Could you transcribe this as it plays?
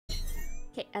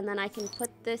Okay, and then I can put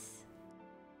this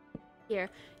here.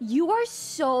 You are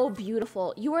so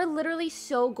beautiful. You are literally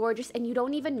so gorgeous, and you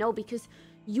don't even know because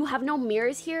you have no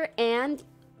mirrors here, and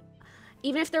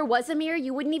even if there was a mirror,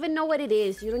 you wouldn't even know what it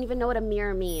is. You don't even know what a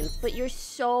mirror means, but you're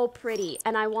so pretty,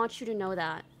 and I want you to know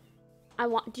that.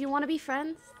 Do you want to be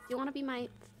friends? Do you want to be my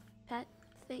pet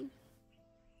thing?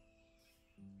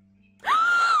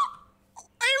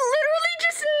 I literally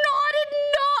just nodded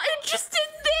no. It just did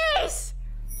this.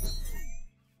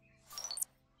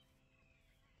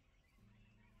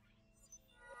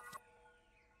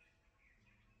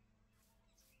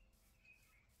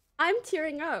 I'm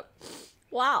tearing up.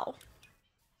 Wow.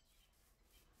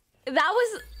 That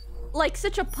was like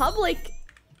such a public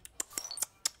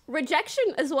rejection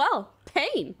as well.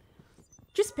 Pain.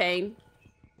 Just pain.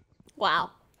 Wow.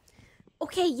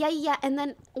 Okay, yeah. And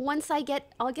then once I'll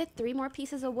get 3 more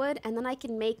pieces of wood, and then I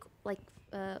can make like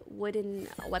wooden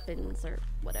weapons or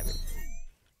whatever.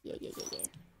 Yeah.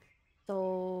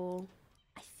 So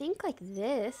I think like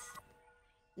this.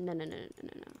 No.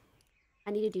 I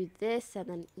need to do this, and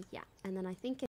then yeah, and then I think